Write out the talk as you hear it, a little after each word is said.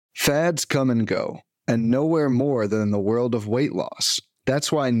Fads come and go, and nowhere more than in the world of weight loss.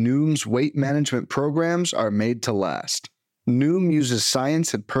 That's why Noom's weight management programs are made to last. Noom uses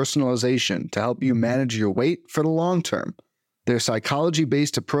science and personalization to help you manage your weight for the long term. Their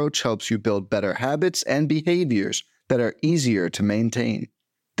psychology-based approach helps you build better habits and behaviors that are easier to maintain.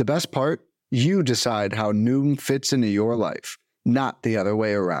 The best part? You decide how Noom fits into your life, not the other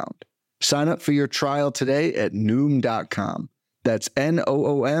way around. Sign up for your trial today at Noom.com. That's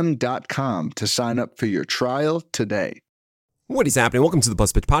Noom.com to sign up for your trial today. What is happening? Welcome to the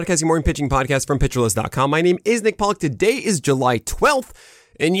Plus Pitch Podcast, your morning pitching podcast from pitcherlist.com. My name is Nick Pollock. Today is July 12th.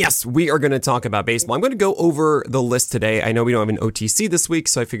 And yes, we are going to talk about baseball. I'm going to go over the list today. I know we don't have an OTC this week,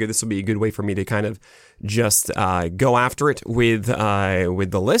 so I figure this will be a good way for me to kind of just go after it with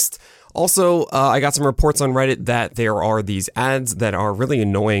the list. Also, I got some reports on Reddit that there are these ads that are really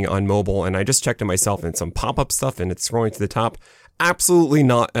annoying on mobile, and I just checked it myself, and some pop-up stuff, and it's scrolling to the top. Absolutely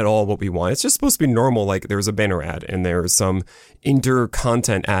not at all what we want. It's just supposed to be normal, like there's a banner ad, and there's some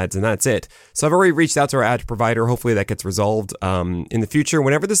inter-content ads, and that's it. So I've already reached out to our ad provider. Hopefully that gets resolved in the future.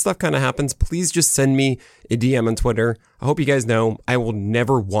 Whenever this stuff kind of happens, please just send me a DM on Twitter. I hope you guys know I will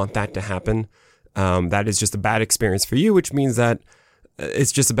never want that to happen. That is just a bad experience for you, which means that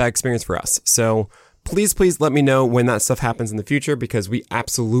it's just a bad experience for us. So please let me know when that stuff happens in the future, because we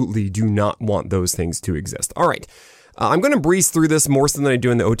absolutely do not want those things to exist. All right. I'm going to breeze through this more so than I do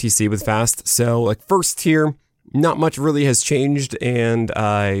in the OTC with Fast. So like first here, not much really has changed, and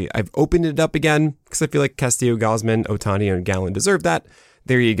I've opened it up again because I feel like Castillo, Gausman, Ohtani, and Gallen deserve that.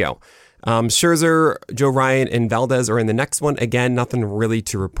 There you go. Scherzer, Joe Ryan, and Valdez are in the next one. Again, nothing really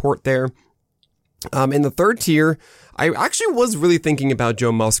to report there. In the third tier, I actually was really thinking about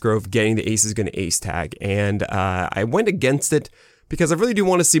Joe Musgrove getting the Ace is going to Ace tag, and I went against it because I really do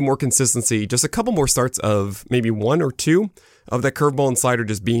want to see more consistency, just a couple more starts of maybe one or two of that curveball and slider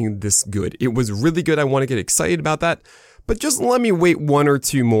just being this good. It was really good. I want to get excited about that, but just let me wait one or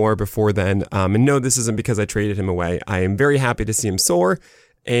two more before then. And no, this isn't because I traded him away. I am very happy to see him soar,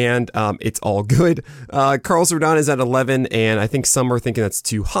 and it's all good. Carlos Rodon is at 11, and I think some are thinking that's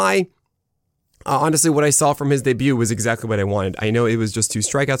too high. Honestly, what I saw from his debut was exactly what I wanted. I know it was just 2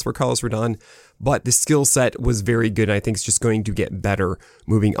 strikeouts for Carlos Rodon, but the skill set was very good, and I think it's just going to get better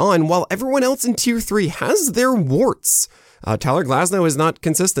moving on, while everyone else in Tier 3 has their warts. Tyler Glasnow is not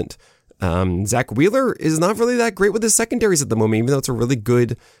consistent. Zach Wheeler is not really that great with his secondaries at the moment, even though it's a really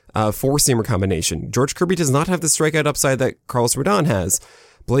good four-seamer combination. George Kirby does not have the strikeout upside that Carlos Rodon has.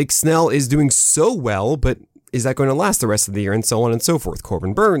 Blake Snell is doing so well, but is that going to last the rest of the year, and so on and so forth.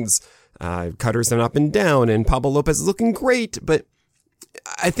 Corbin Burns, cutters and up and down, and Pablo Lopez is looking great, but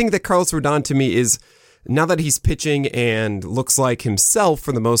I think that Carlos Rodon to me is, now that he's pitching and looks like himself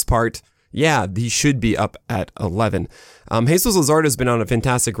for the most part, yeah, he should be up at 11. Jesus Luzardo has been on a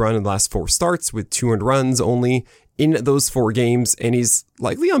fantastic run in the last 4 starts with 200 runs only in those 4 games, and he's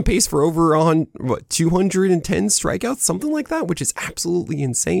likely on pace for over 210 strikeouts, something like that, which is absolutely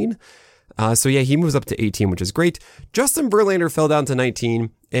insane. So yeah, he moves up to 18, which is great. Justin Verlander fell down to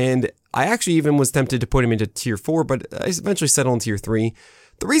 19, and I actually even was tempted to put him into Tier 4, but I eventually settled on Tier 3.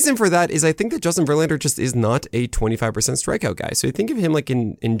 The reason for that is I think that Justin Verlander just is not a 25% strikeout guy. So I think of him like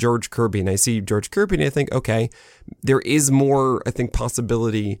in George Kirby, and I see George Kirby, and I think, okay, there is more, I think,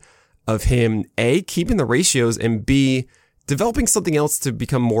 possibility of him, A, keeping the ratios, and B, developing something else to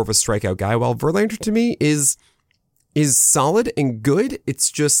become more of a strikeout guy, while Verlander to me is solid and good. It's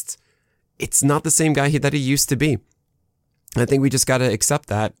just, it's not the same guy that he used to be. I think we just got to accept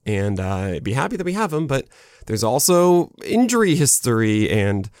that and be happy that we have him. But there's also injury history,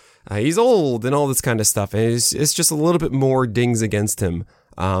 and he's old and all this kind of stuff. And it's just a little bit more dings against him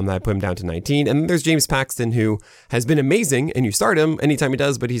that I put him down to 19. And then there's James Paxton, who has been amazing, and you start him anytime he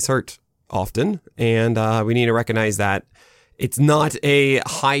does, but he's hurt often. And we need to recognize that it's not a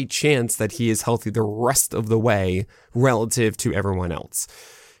high chance that he is healthy the rest of the way relative to everyone else.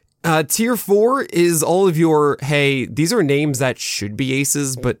 Tier 4 is all of your, hey, these are names that should be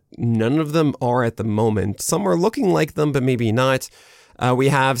aces, but none of them are at the moment. Some are looking like them, but maybe not. We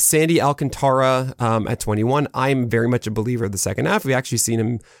have Sandy Alcantara at 21. I'm very much a believer of the second half. We've actually seen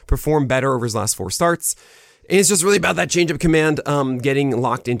him perform better over his last 4 starts. And it's just really about that change of command getting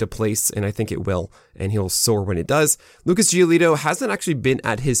locked into place, and I think it will, and he'll soar when it does. Lucas Giolito hasn't actually been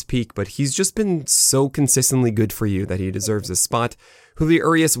at his peak, but he's just been so consistently good for you that he deserves this spot. Julio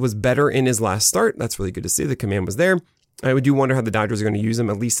Urias was better in his last start. That's really good to see. The command was there. I do wonder how the Dodgers are going to use him,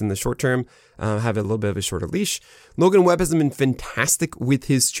 at least in the short term, have a little bit of a shorter leash. Logan Webb hasn't been fantastic with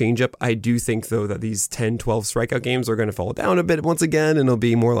his changeup. I do think, though, that these 10, 12 strikeout games are going to fall down a bit once again, and it'll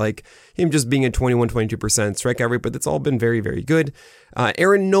be more like him just being at 21, 22% strikeout rate, but it's all been very, very good.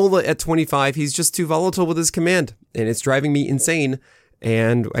 Aaron Nola at 25, he's just too volatile with his command, and it's driving me insane,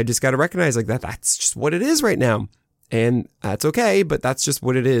 and I just got to recognize like that's just what it is right now. And that's okay, but that's just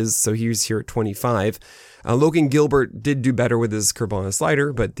what it is. So he's here at 25. Logan Gilbert did do better with his curveball and his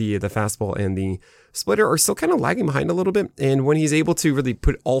slider, but the fastball and the splitter are still kind of lagging behind a little bit. And when he's able to really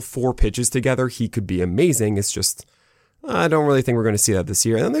put all 4 pitches together, he could be amazing. It's just, I don't really think we're going to see that this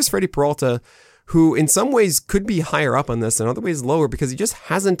year. And then there's Freddie Peralta, who in some ways could be higher up on this and other ways lower because he just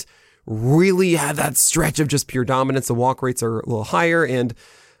hasn't really had that stretch of just pure dominance. The walk rates are a little higher, and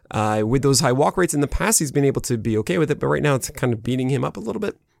with those high walk rates in the past, he's been able to be okay with it, but right now it's kind of beating him up a little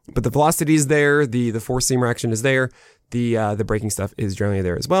bit. But the velocity is there, the four-seamer action is there, the breaking stuff is generally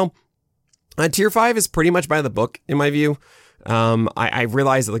there as well. Tier 5 is pretty much by the book, in my view. I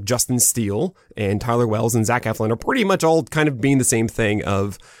realize that like Justin Steele and Tyler Wells and Zach Eflin are pretty much all kind of being the same thing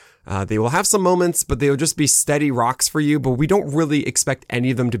of they will have some moments, but they'll just be steady rocks for you, but we don't really expect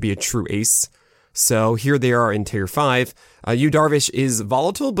any of them to be a true ace. So here they are in tier 5. Yu Darvish is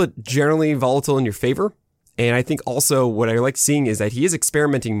volatile, but generally volatile in your favor. And I think also what I like seeing is that he is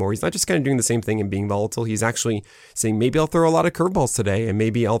experimenting more. He's not just kind of doing the same thing and being volatile. He's actually saying, maybe I'll throw a lot of curveballs today, and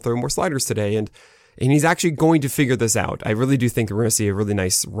maybe I'll throw more sliders today. And he's actually going to figure this out. I really do think we're going to see a really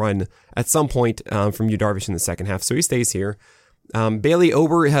nice run at some point from Yu Darvish in the second half. So he stays here. Bailey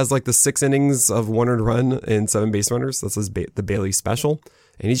Ober has like the 6 innings of 1 earned run and 7 base runners. That's the Bailey special.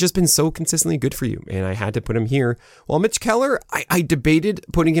 And he's just been so consistently good for you. And I had to put him here. While Mitch Keller, I debated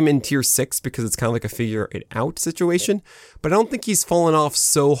putting him in tier 6 because it's kind of like a figure it out situation. But I don't think he's fallen off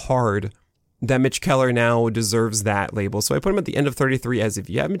so hard that Mitch Keller now deserves that label. So I put him at the end of 33 as if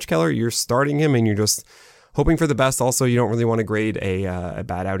you have Mitch Keller, you're starting him and you're just hoping for the best. Also, you don't really want to grade a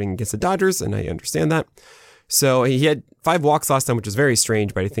bad outing against the Dodgers. And I understand that. So he had 5 walks last time, which is very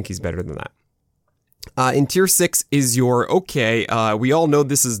strange, but I think he's better than that. In tier 6 is your, okay, we all know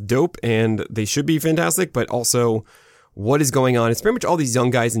this is dope and they should be fantastic, but also what is going on? It's pretty much all these young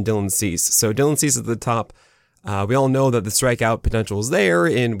guys in Dylan Cease. So Dylan Cease at the top. We all know that the strikeout potential is there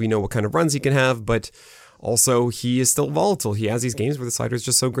and we know what kind of runs he can have, but also he is still volatile. He has these games where the slider is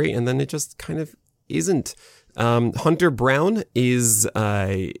just so great and then it just kind of isn't. Hunter Brown is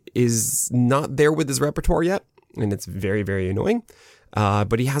not there with his repertoire yet, and it's very, very annoying.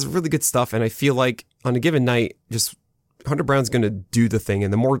 But he has really good stuff, and I feel like on a given night, just Hunter Brown's going to do the thing,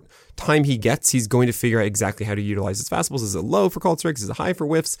 and the more time he gets, he's going to figure out exactly how to utilize his fastballs. Is it low for called strikes? Is it high for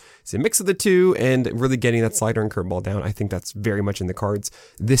whiffs? Is it a mix of the two? And really getting that slider and curveball down. I think that's very much in the cards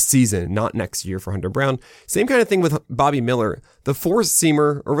this season, not next year for Hunter Brown. Same kind of thing with Bobby Miller. The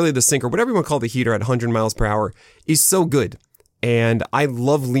four-seamer, or really the sinker, whatever you want to call the heater at 100 miles per hour, is so good. And I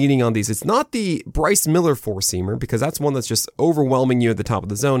love leaning on these. It's not the Bryce Miller four-seamer because that's one that's just overwhelming you at the top of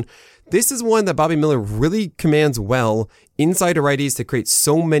the zone. This is one that Bobby Miller really commands well inside to righties to create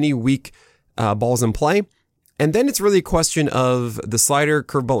so many weak balls in play. And then it's really a question of the slider,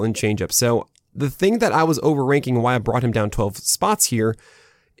 curveball, and changeup. So the thing that I was overranking why I brought him down 12 spots here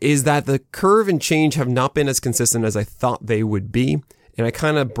is that the curve and change have not been as consistent as I thought they would be. And I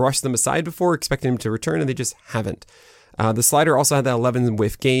kind of brushed them aside before, expecting him to return, and they just haven't. The slider also had that 11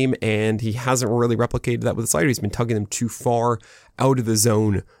 whiff game, and he hasn't really replicated that with the slider. He's been tugging them too far out of the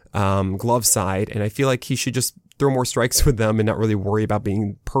zone, glove side, and I feel like he should just throw more strikes with them and not really worry about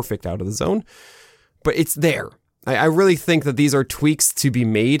being perfect out of the zone. But it's there. I really think that these are tweaks to be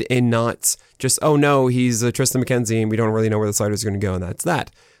made and not just, oh no, he's a Tristan McKenzie and we don't really know where the slider is going to go, and that's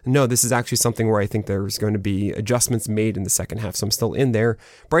that. No, this is actually something where I think there's going to be adjustments made in the second half, so I'm still in there.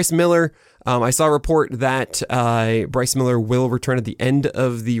 Bryce Miller, I saw a report that Bryce Miller will return at the end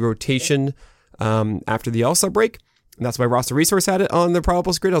of the rotation after the All-Star break, and that's why Roster Resource had it on the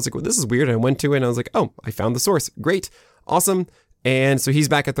probables grid. I was like, well, this is weird, and I went to it, and I was like, oh, I found the source. Great. Awesome. And so he's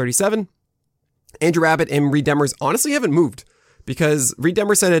back at 37. Andrew Abbott and Reed Demers honestly haven't moved because Reed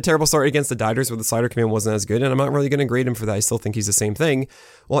Demers had a terrible start against the Dodgers where the slider command wasn't as good, and I'm not really going to grade him for that. I still think he's the same thing.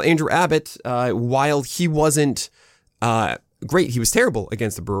 While Andrew Abbott, while he wasn't great, he was terrible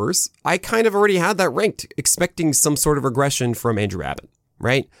against the Brewers, I kind of already had that ranked, expecting some sort of regression from Andrew Abbott,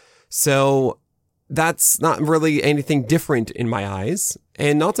 right? So that's not really anything different in my eyes.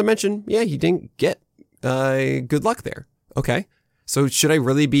 And not to mention, yeah, he didn't get good luck there. Okay. So should I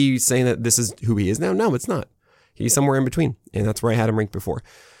really be saying that this is who he is now? No, it's not. He's somewhere in between, and that's where I had him ranked before.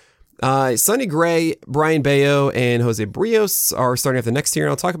 Sonny Gray, Brian Bayo, and Jose Barrios are starting off the next tier, and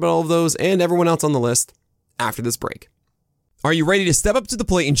I'll talk about all of those and everyone else on the list after this break. Are you ready to step up to the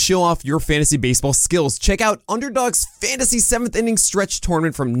plate and show off your fantasy baseball skills? Check out Underdog's Fantasy 7th Inning Stretch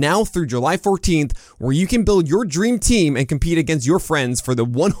Tournament from now through July 14th, where you can build your dream team and compete against your friends for the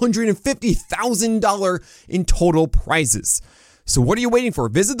 $150,000 in total prizes. So what are you waiting for?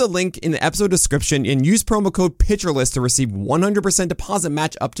 Visit the link in the episode description and use promo code PITCHERLIST to receive 100% deposit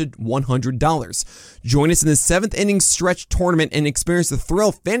match up to $100. Join us in the 7th Inning Stretch Tournament and experience the thrill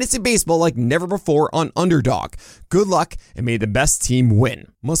of fantasy baseball like never before on Underdog. Good luck, and may the best team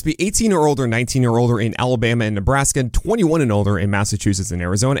win. Must be 18 or older, 19 or older in Alabama and Nebraska, 21 and older in Massachusetts and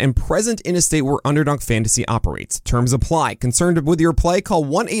Arizona, and present in a state where Underdog Fantasy operates. Terms apply. Concerned with your play? Call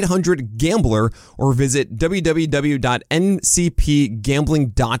 1-800-GAMBLER or visit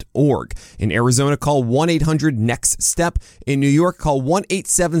www.ncpgambling.org. In Arizona, call 1-800-NEXT-STEP. In New York, call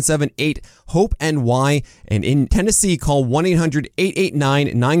 1-8778-HOPE-NY. And in Tennessee, call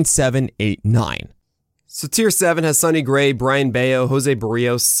 1-800-889-9789. So Tier 7 has Sonny Gray, Brian Bayo, Jose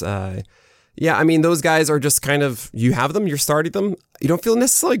Barrios. Those guys are just kind of, you have them, you're starting them. You don't feel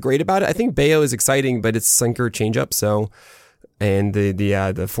necessarily great about it. I think Bayo is exciting, but it's sinker changeup. So, and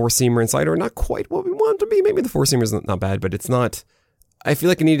the four-seamer and slider are not quite what we want them to be. Maybe the four-seamer is not bad, but it's not. I feel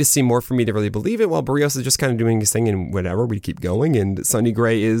like I need to see more for me to really believe it, while Barrios is just kind of doing his thing and whatever, we keep going. And Sonny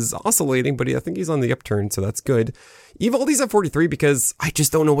Gray is oscillating, but I think he's on the upturn, so that's good. Evaldi's at 43 because I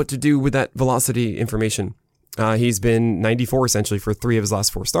just don't know what to do with that velocity information. He's been 94 essentially for 3 of his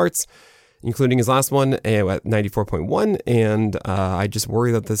last 4 starts, including his last one at 94.1, and I just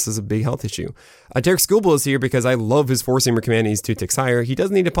worry that this is a big health issue. Derek Skubal is here because I love his four-seamer command. He's 2 ticks higher. He does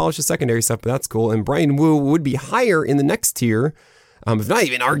need to polish his secondary stuff, but that's cool. And Brian Wu would be higher in the next tier, if not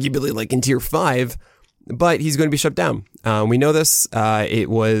even arguably like in tier 5, but he's going to be shut down. We know this.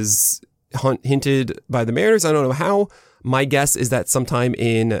 It was hinted by the Mariners. I don't know how. My guess is that sometime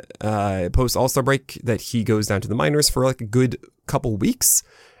in post All-Star break that he goes down to the minors for like a good couple weeks,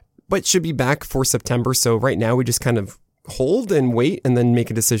 but should be back for September. So right now we just kind of hold and wait and then make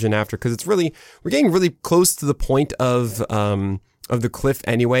a decision after, because it's really, we're getting really close to the point of the cliff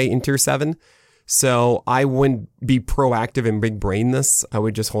anyway in tier 7. So I wouldn't be proactive and big brain this. I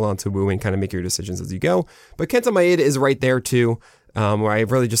would just hold on to Wu and kind of make your decisions as you go. But Kenta Maeda is right there too, where I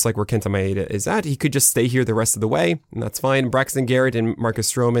really just like where Kenta Maeda is at. He could just stay here the rest of the way, and that's fine. Braxton Garrett and Marcus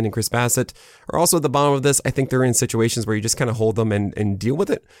Stroman and Chris Bassett are also at the bottom of this. I think they're in situations where you just kind of hold them and deal with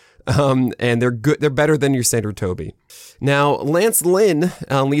it. And they're good. They're better than your standard Toby. Now, Lance Lynn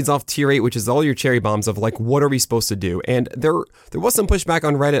leads off tier 8, which is all your cherry bombs of like, what are we supposed to do? And there was some pushback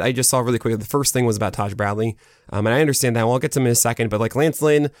on Reddit. I just saw really quickly. The first thing was about Taj Bradley. And I understand that. Well, I'll get to him in a second. But like Lance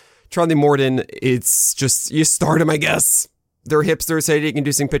Lynn, Charlie Morton, it's just, you start him, I guess. They're hipsters,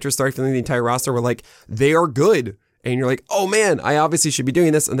 headache-inducing pitchers start filling the entire roster. We're like, they are good. And you're like, oh man, I obviously should be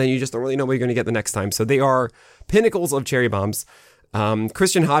doing this. And then you just don't really know what you're going to get the next time. So they are pinnacles of cherry bombs.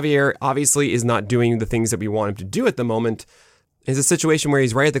 Christian Javier obviously is not doing the things that we want him to do at the moment. It's a situation where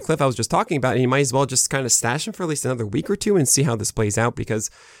he's right at the cliff I was just talking about, and you might as well just kind of stash him for at least another week or two and see how this plays out, because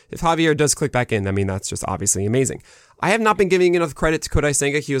if Javier does click back in, I mean, that's just obviously amazing. I have not been giving enough credit to Kodai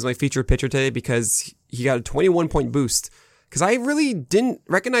Senga. He was my featured pitcher today because he got a 21-point boost, because I really didn't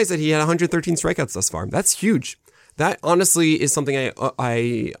recognize that he had 113 strikeouts thus far. That's huge. That honestly is something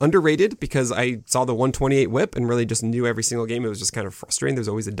I underrated, because I saw the 128 whip and really just knew every single game. It was just kind of frustrating. There's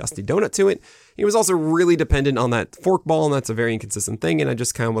always a dusty donut to it. He was also really dependent on that forkball, and that's a very inconsistent thing. And I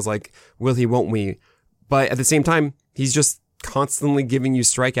just kind of was like, will he, won't we? But at the same time, he's just constantly giving you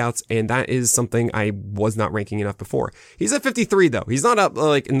strikeouts, and that is something I was not ranking enough before. He's at 53 though. He's not up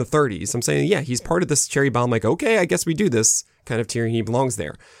like in the 30s. I'm saying, yeah, he's part of this cherry bomb. Like, okay, I guess we do this kind of tier. He belongs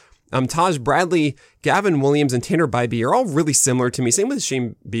there. Taj Bradley, Gavin Williams, and Tanner Bybee are all really similar to me. Same with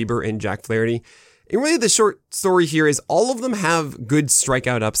Shane Bieber and Jack Flaherty. And really the short story here is all of them have good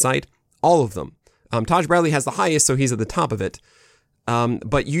strikeout upside. All of them. Taj Bradley has the highest, so he's at the top of it.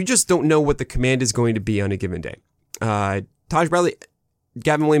 But you just don't know what the command is going to be on a given day. Taj Bradley,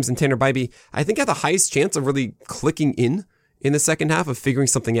 Gavin Williams, and Tanner Bybee, I think have the highest chance of really clicking in the second half, of figuring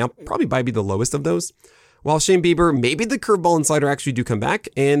something out. Probably Bybee the lowest of those. While Shane Bieber, maybe the curveball and slider actually do come back.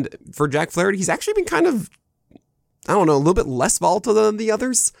 And for Jack Flaherty, he's actually been kind of, I don't know, a little bit less volatile than the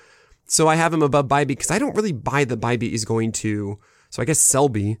others. So I have him above Bybee because I don't really buy that Bybee is going to, so I guess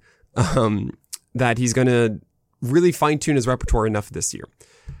Selby, that he's going to really fine tune his repertoire enough this year.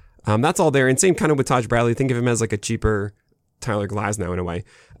 That's all there. And same kind of with Taj Bradley. Think of him as like a cheaper Tyler Glasnow in a way.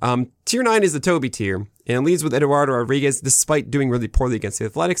 Tier 9 is the Toby tier, and it leads with Eduardo Rodriguez, despite doing really poorly against the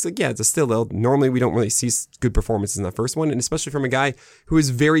Athletics. Like, yeah, it's a still ill. Normally, we don't really see good performances in that first one, and especially from a guy who is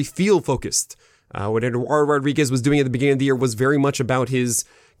very field-focused. What Eduardo Rodriguez was doing at the beginning of the year was very much about his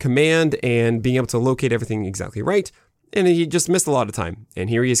command and being able to locate everything exactly right. and he just missed a lot of time. And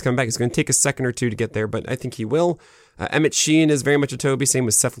here he is coming back. It's going to take a second or two to get there, but I think he will. Emmett Sheehan is very much a Toby. Same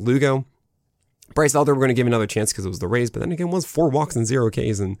with Seth Lugo. Bryce Elder, we're going to give another chance because it was the Rays, but then again, it was 4 walks and 0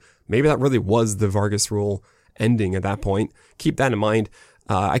 Ks, and maybe that really was the Vargas rule ending at that point. Keep that in mind.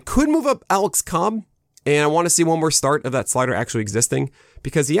 I could move up Alex Cobb, and I want to see one more start of that slider actually existing,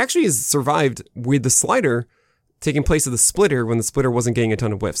 because he actually has survived with the slider taking place of the splitter when the splitter wasn't getting a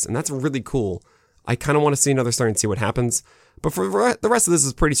ton of whiffs, and that's really cool. I kind of want to see another start and see what happens. But for the rest of this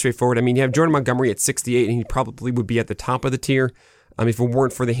is pretty straightforward. I mean, you have Jordan Montgomery at 68, and he probably would be at the top of the tier if it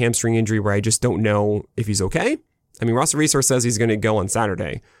weren't for the hamstring injury where I just don't know if he's okay. I mean, Roster Resource says he's going to go on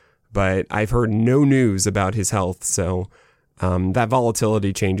Saturday, but I've heard no news about his health, so that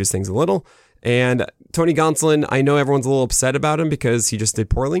volatility changes things a little. And Tony Gonsolin, I know everyone's a little upset about him because he just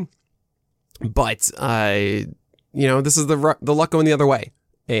did poorly, but this is the luck going the other way,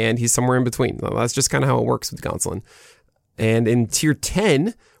 and he's somewhere in between. Well, that's just kind of how it works with Gonsolin. And in tier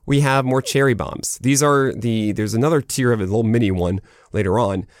 10, we have more cherry bombs. These are there's another tier of a little mini one later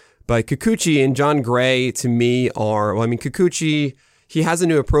on, but Kikuchi and John Gray to me are, Kikuchi, he has a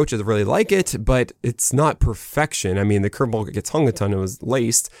new approach. I really like it, but it's not perfection. I mean, the curveball gets hung a ton, it was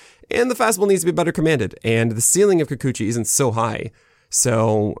laced, and the fastball needs to be better commanded, and the ceiling of Kikuchi isn't so high.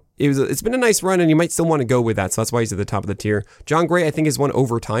 So it's been a nice run, and you might still want to go with that. So that's why he's at the top of the tier. John Gray, I think, is one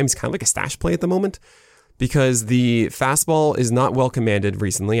over time. He's kind of like a stash play at the moment because the fastball is not well commanded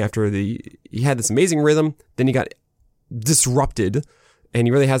recently after he had this amazing rhythm. Then he got disrupted, and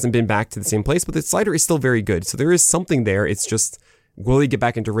he really hasn't been back to the same place. But the slider is still very good. So there is something there. It's just, will he get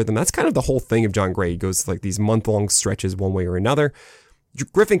back into rhythm? That's kind of the whole thing of John Gray. He goes like these month-long stretches one way or another.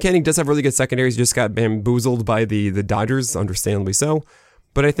 Griffin Canning does have really good secondaries. He just got bamboozled by the Dodgers, understandably so.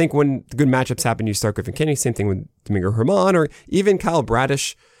 But I think when good matchups happen, you start Griffin Canning. Same thing with Domingo Germán or even Kyle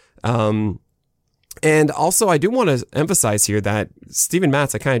Bradish. And also, I do want to emphasize here that Steven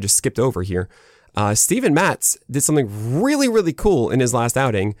Matz, I kind of just skipped over here. Steven Matz did something really, really cool in his last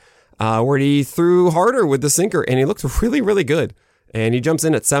outing where he threw harder with the sinker, and he looked really, really good. And he jumps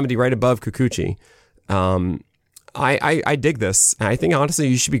in at 70, right above Kikuchi. I dig this. I think, honestly,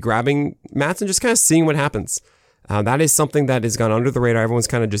 you should be grabbing Matz and just kind of seeing what happens. That is something that has gone under the radar. Everyone's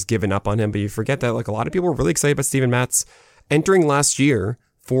kind of just given up on him, but you forget that like a lot of people were really excited about Steven Matz entering last year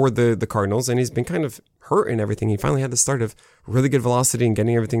for the Cardinals, and he's been kind of hurt and everything. He finally had the start of really good velocity and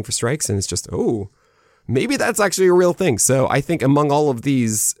getting everything for strikes, and it's just, maybe that's actually a real thing. So I think among all of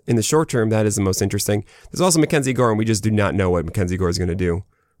these in the short term, that is the most interesting. There's also Mackenzie Gore, and we just do not know what Mackenzie Gore is going to do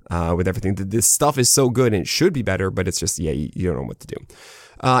with everything. This stuff is so good, and it should be better, but it's just, you don't know what to do.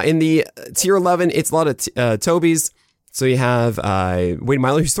 In the tier 11, it's a lot of Tobies. So you have Wade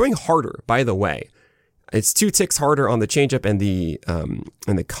Miley, who's throwing harder, by the way. It's 2 ticks harder on the changeup and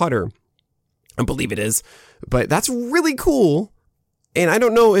the cutter, I believe it is. But that's really cool. And I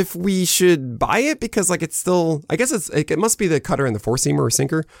don't know if we should buy it because like it's still, I guess it must be the cutter and the 4-seamer or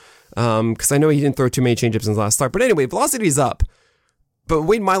sinker. Because I know he didn't throw too many changeups in his last start. But anyway, velocity is up. But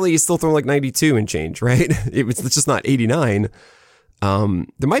Wade Miley is still throwing like 92 and change, right? It's just not 89. There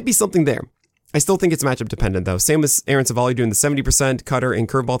might be something there. I still think it's matchup dependent though. Same as Aaron Savali doing the 70% cutter and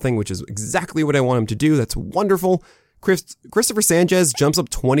curveball thing, which is exactly what I want him to do. That's wonderful. Christopher Sanchez jumps up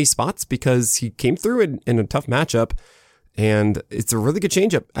 20 spots because he came through in a tough matchup, and it's a really good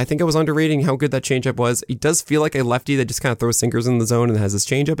changeup. I think I was underrating how good that changeup was. He does feel like a lefty that just kind of throws sinkers in the zone and has this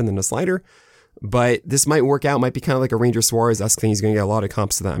changeup and then a slider. But this might work out, might be kind of like a Ranger Suarez-esque thing. He's going to get a lot of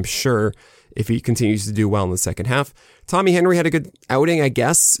comps to that, I'm sure, if he continues to do well in the second half. Tommy Henry had a good outing, I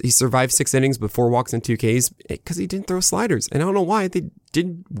guess. He survived 6 innings with 4 walks and 2 Ks because he didn't throw sliders. And I don't know why. They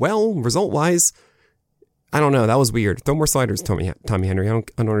did well result-wise. I don't know. That was weird. Throw more sliders, Tommy Henry. I don't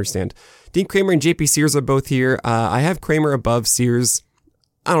understand. Dean Kramer and JP Sears are both here. I have Kramer above Sears.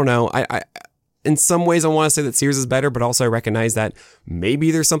 I don't know. I in some ways, I want to say that Sears is better, but also I recognize that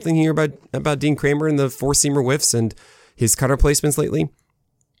maybe there's something here about Dean Kramer and the 4-seamer whiffs and his cutter placements lately.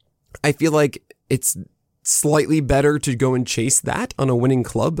 I feel like it's slightly better to go and chase that on a winning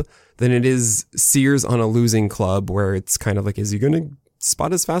club than it is Sears on a losing club, where it's kind of like, is he going to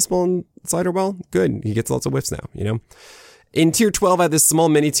spot his fastball and slider well? Good. He gets lots of whiffs now, In tier 12, I have this small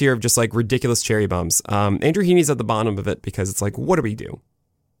mini tier of just like ridiculous cherry bombs. Andrew Heaney's at the bottom of it because it's like, what do we do?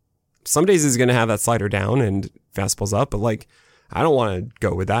 Some days he's going to have that slider down and fastballs up, but like, I don't want to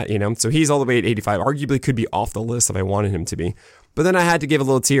go with that, So he's all the way at 85. Arguably could be off the list if I wanted him to be. But then I had to give a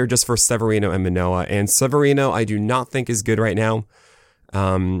little tier just for Severino and Manoah. And Severino, I do not think is good right now.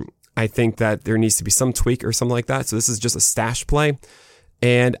 I think that there needs to be some tweak or something like that. So this is just a stash play.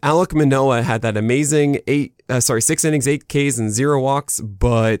 And Alek Manoah had that amazing 6 innings, 8 Ks, and 0 walks.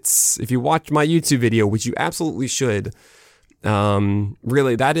 But if you watch my YouTube video, which you absolutely should,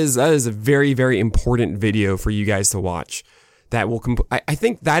 really, that is a very, very important video for you guys to watch. That will I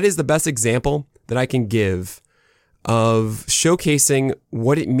think that is the best example that I can give of showcasing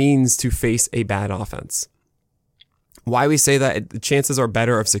what it means to face a bad offense. Why we say that the chances are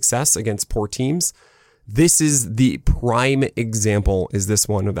better of success against poor teams. This is the prime example, is this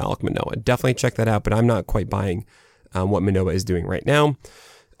one of Alek Manoah. Definitely check that out, but I'm not quite buying what Manoah is doing right now.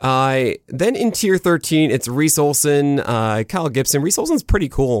 Then in tier 13, it's Reese Olson, Kyle Gibson. Reese Olson's pretty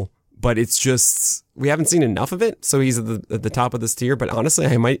cool, but it's just, we haven't seen enough of it, so he's at the top of this tier. But honestly,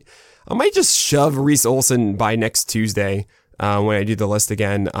 I might just shove Reese Olson by next Tuesday when I do the list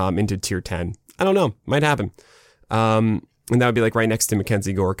again into tier 10. I don't know, might happen. And that would be like right next to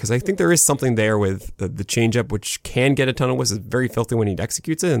Mackenzie Gore, because I think there is something there with the changeup, which can get a ton of whiffs. It's very filthy when he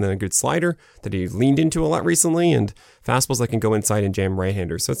executes it, and then a good slider that he leaned into a lot recently, and fastballs that can go inside and jam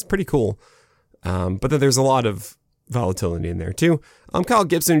right-handers. So it's pretty cool. But then there's a lot of volatility in there too. Kyle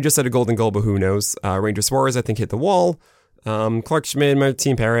Gibson, who just had a Golden Goal, but who knows? Ranger Suarez, I think, hit the wall. Clark Schmidt,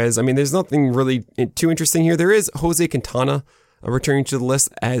 Martin Perez. I mean, there's nothing really too interesting here. There is Jose Quintana returning to the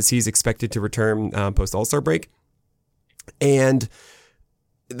list, as he's expected to return post All-Star break. And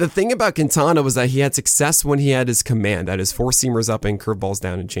the thing about Quintana was that he had success when he had his command, at his 4-seamers up and curveballs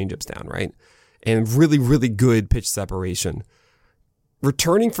down and changeups down, right? And really, really good pitch separation.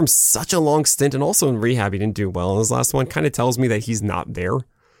 Returning from such a long stint, and also in rehab, he didn't do well in his last one, kind of tells me that he's not there.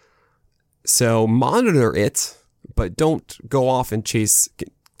 So monitor it, but don't go off and chase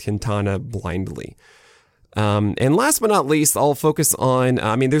Quintana blindly. And last but not least, I'll focus on,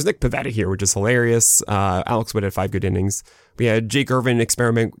 there's Nick Pivetta here, which is hilarious. Alex Wood had 5 good innings. We had Jake Irvin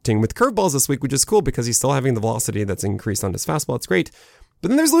experimenting with curveballs this week, which is cool because he's still having the velocity that's increased on his fastball. It's great. But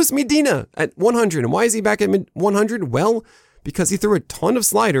then there's Luis Medina at 100. And why is he back at 100? Well, because he threw a ton of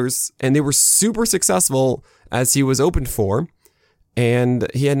sliders and they were super successful as he was opened for. And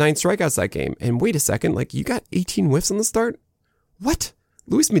he had 9 strikeouts that game. And wait a second, you got 18 whiffs on the start? What?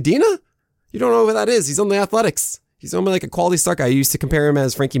 Luis Medina? You don't know who that is. He's on the Athletics. He's only like a quality start guy. I used to compare him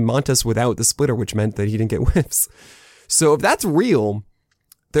as Frankie Montas without the splitter, which meant that he didn't get whiffs. So if that's real,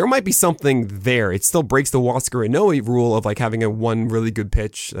 there might be something there. It still breaks the Huascar Inoue rule of having a one really good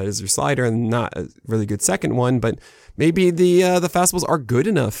pitch that is your slider and not a really good second one. But maybe the fastballs are good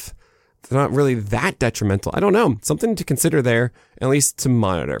enough. They're not really that detrimental. I don't know. Something to consider there, at least to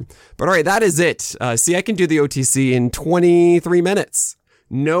monitor. But all right, that is it. See, I can do the OTC in 23 minutes.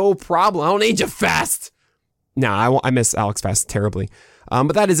 No problem. I don't need you fast. No, I miss Alex Fast terribly.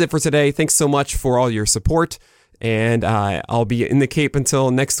 But that is it for today. Thanks so much for all your support. And I'll be in the Cape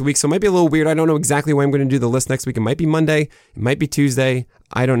until next week. So it might be a little weird. I don't know exactly when I'm going to do the list next week. It might be Monday. It might be Tuesday.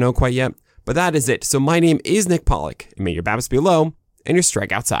 I don't know quite yet. But that is it. So my name is Nick Pollock. And may your BABIPs be low and your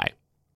strikeouts high.